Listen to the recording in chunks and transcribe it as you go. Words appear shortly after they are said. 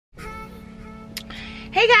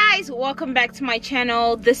Hey guys, welcome back to my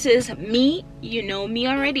channel. This is me. You know me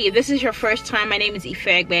already. If this is your first time, my name is Ife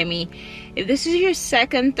Egbeyemi. If this is your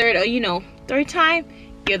second, third, or third time,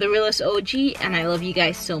 you're the realest OG, and I love you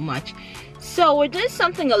guys so much. So we're doing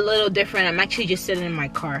something a little different. I'm actually just sitting in my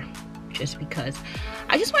car just because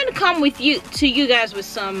I just want to come with you guys with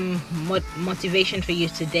some motivation for you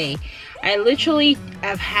today. I literally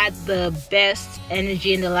have had the best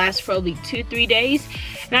energy in the last probably 2-3 days,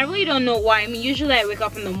 and I really don't know why. I mean, usually I wake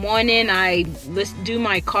up in the morning, I do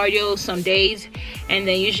my cardio some days, and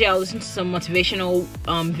then usually I'll listen to some motivational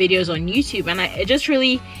videos on YouTube, and it just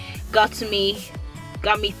really got me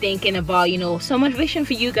thinking about some motivation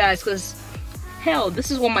for you guys, because hell,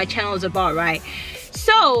 this is what my channel is about, right?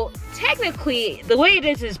 So technically, the way it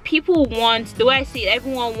is people want, the way I see it,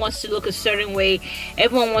 everyone wants to look a certain way,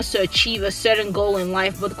 everyone wants to achieve a certain goal in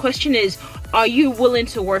life, but the question is, are you willing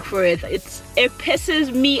to work for it? It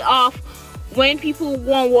pisses me off when people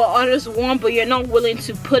want what others want, but you're not willing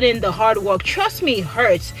to put in the hard work. Trust me, it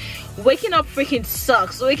hurts. Waking up freaking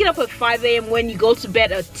sucks. Waking up at 5 a.m. when you go to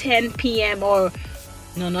bed at 10 p.m. or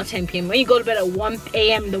no, not 10 p.m. when you go to bed at 1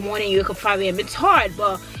 a.m. in the morning, you wake up 5 a.m. It's hard,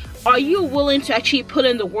 but are you willing to actually put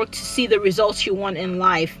in the work to see the results you want in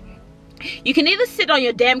life? You can either sit on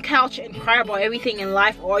your damn couch and cry about everything in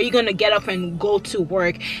life, or are you going to get up and go to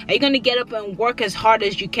work? Are you going to get up and work as hard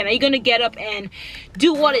as you can? Are you going to get up and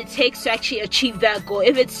do what it takes to actually achieve that goal?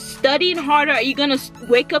 If it's studying harder, are you going to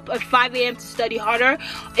wake up at 5 a.m. to study harder?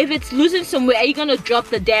 If it's losing some weight, are you going to drop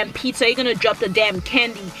the damn pizza? Are you going to drop the damn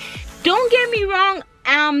candy? Don't get me wrong,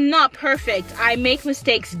 I'm not perfect. I make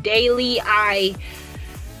mistakes daily. I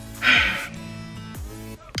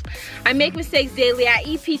make mistakes daily. I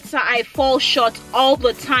eat pizza. I fall short all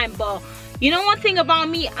the time. But you know one thing about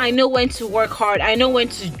me? I know when to work hard. I know when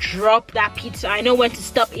to drop that pizza. I know when to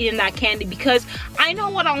stop eating that candy, because I know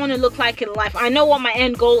what I want to look like in life. I know what my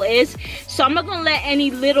end goal is. So I'm not going to let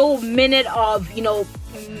any little minute of,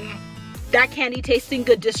 that candy tasting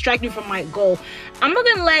good distract me from my goal. I'm not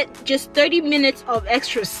gonna let just 30 minutes of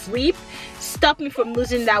extra sleep stop me from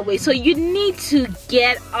losing that weight. So you need to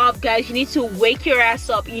get up, guys. You need to wake your ass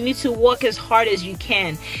up. You need to work as hard as you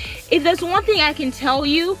can. If there's one thing I can tell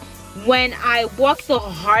you, when I work the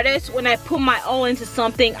hardest, when I put my all into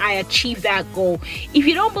something, I achieve that goal. If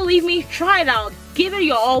you don't believe me, try it out. Give it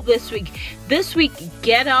your all this week. This week,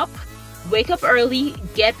 get up, wake up early,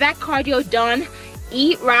 get that cardio done,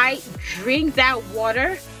 eat right, drink that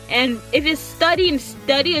water, and if it's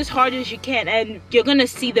study as hard as you can, and you're gonna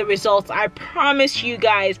see the results. I promise you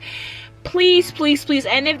guys. Please, please, please.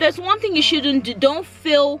 And if there's one thing you shouldn't do,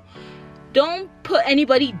 don't put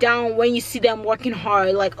anybody down when you see them working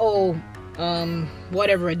hard, like, oh,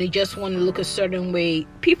 whatever, they just want to look a certain way.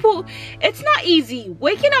 People, it's not easy.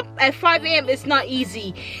 Waking up at 5 a.m. is not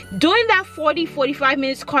easy. Doing that 40-45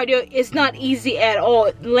 minutes cardio is not easy at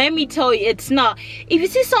all. Let me tell you, it's not. If you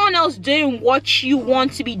see someone else doing what you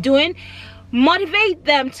want to be doing, motivate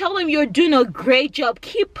them. Tell them you're doing a great job.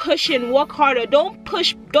 Keep pushing, work harder. Don't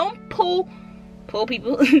pull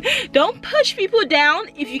people. Don't push people down.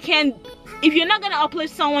 If you're not gonna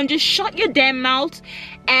uplift someone, just shut your damn mouth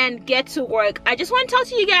and get to work. I just want to talk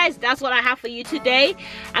to you guys. That's what I have for you today.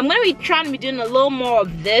 I'm gonna be trying to be doing a little more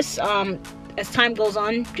of this as time goes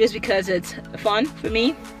on, just because it's fun for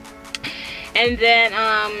me. And then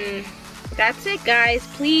that's it, guys.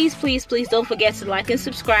 Please, please, please don't forget to like and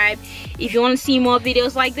subscribe. If you want to see more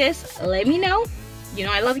videos like this, let me know.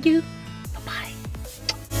 I love you.